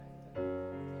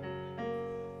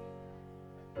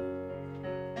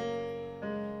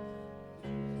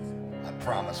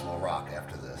promise we'll rock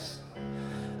after this.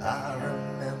 I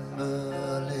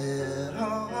remember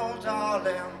little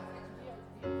darling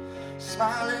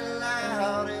smiling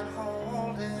loud and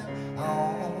holding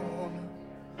on.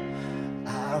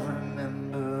 I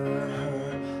remember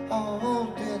her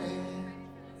holding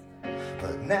it,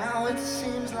 but now it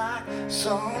seems like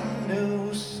some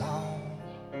new song.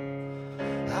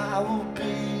 I will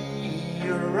be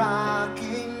your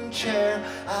rocking chair,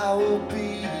 I will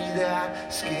be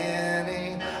that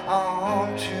skinny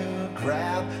arm to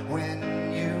grab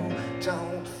when you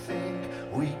don't think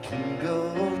we can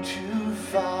go too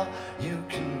far. You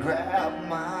can grab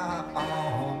my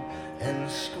arm and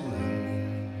squeeze.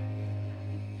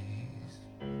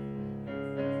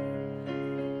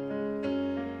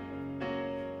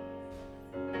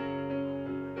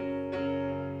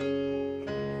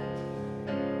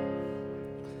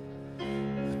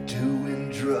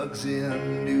 Doing drugs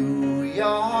in New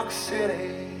York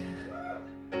City,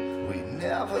 we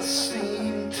never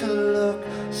seem to look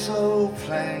so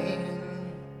plain.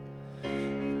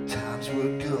 Times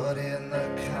were good in the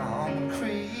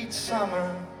concrete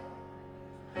summer.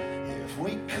 If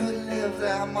we could live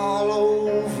them all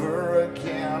over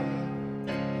again,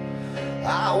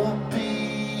 I will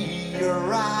be your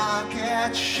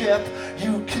rocket ship.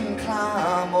 You can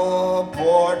climb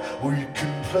aboard, we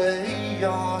can play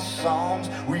your songs,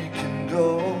 we can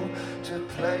go to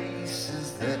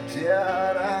places that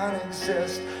didn't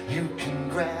exist. You can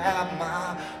grab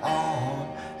my arm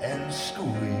and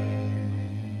squeeze.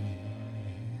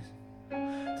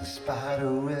 The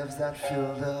spider webs that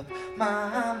filled up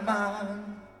my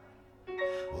mind,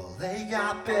 well, they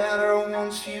got better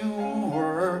once you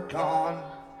were gone.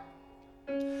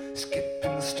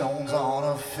 Skipping the stones on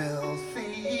a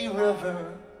filthy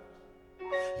river,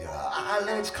 your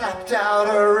eyelids clapped out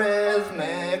a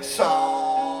rhythmic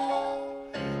song.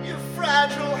 Your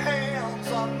fragile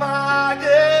hands on my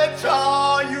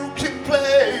guitar, you can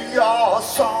play your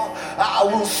song, I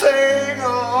will sing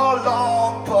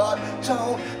along. But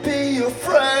don't be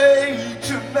afraid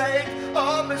to make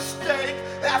a mistake.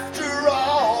 After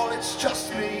all, it's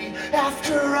just me.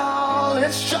 After all,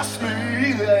 it's just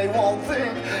me. They won't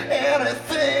think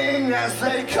anything as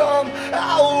they come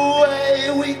our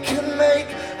way. We can make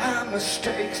our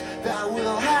mistakes that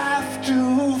we'll have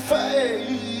to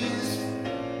face.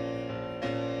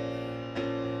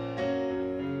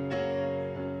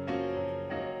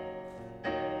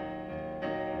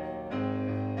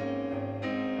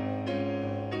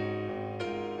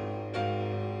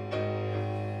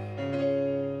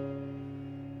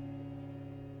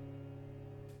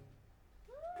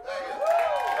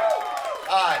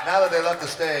 All right, now that they left the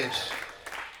stage,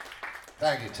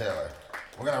 thank you, Taylor.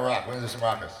 We're gonna rock. We're gonna do some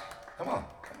rockers. Come on,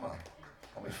 come on.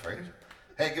 Don't be afraid.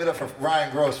 Hey, give it up for Ryan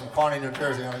Gross from Kearney, New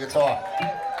Jersey on the guitar.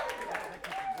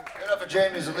 Give it up for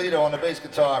Jamie Zolito on the bass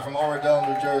guitar from Oradell,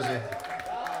 New Jersey.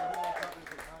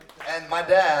 And my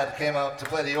dad came out to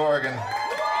play the organ.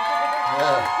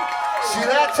 Yeah. See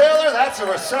that, Taylor? That's a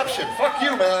reception. Fuck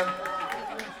you, man.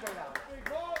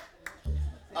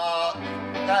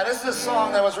 Now, this is a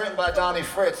song that was written by Donnie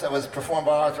Fritz that was performed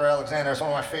by Arthur Alexander. It's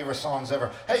one of my favorite songs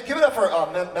ever. Hey, give it up for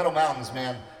Metal Mountains,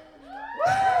 man.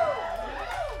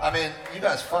 I mean, you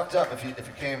guys fucked up if you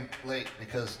came late,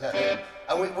 because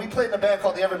we played in a band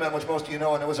called the Evermen, which most of you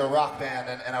know, and it was a rock band,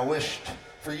 and I wished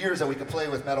for years that we could play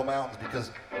with Metal Mountains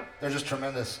because they're just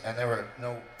tremendous, and they were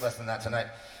no less than that tonight.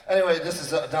 Anyway, this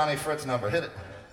is a Donnie Fritz number. Hit it.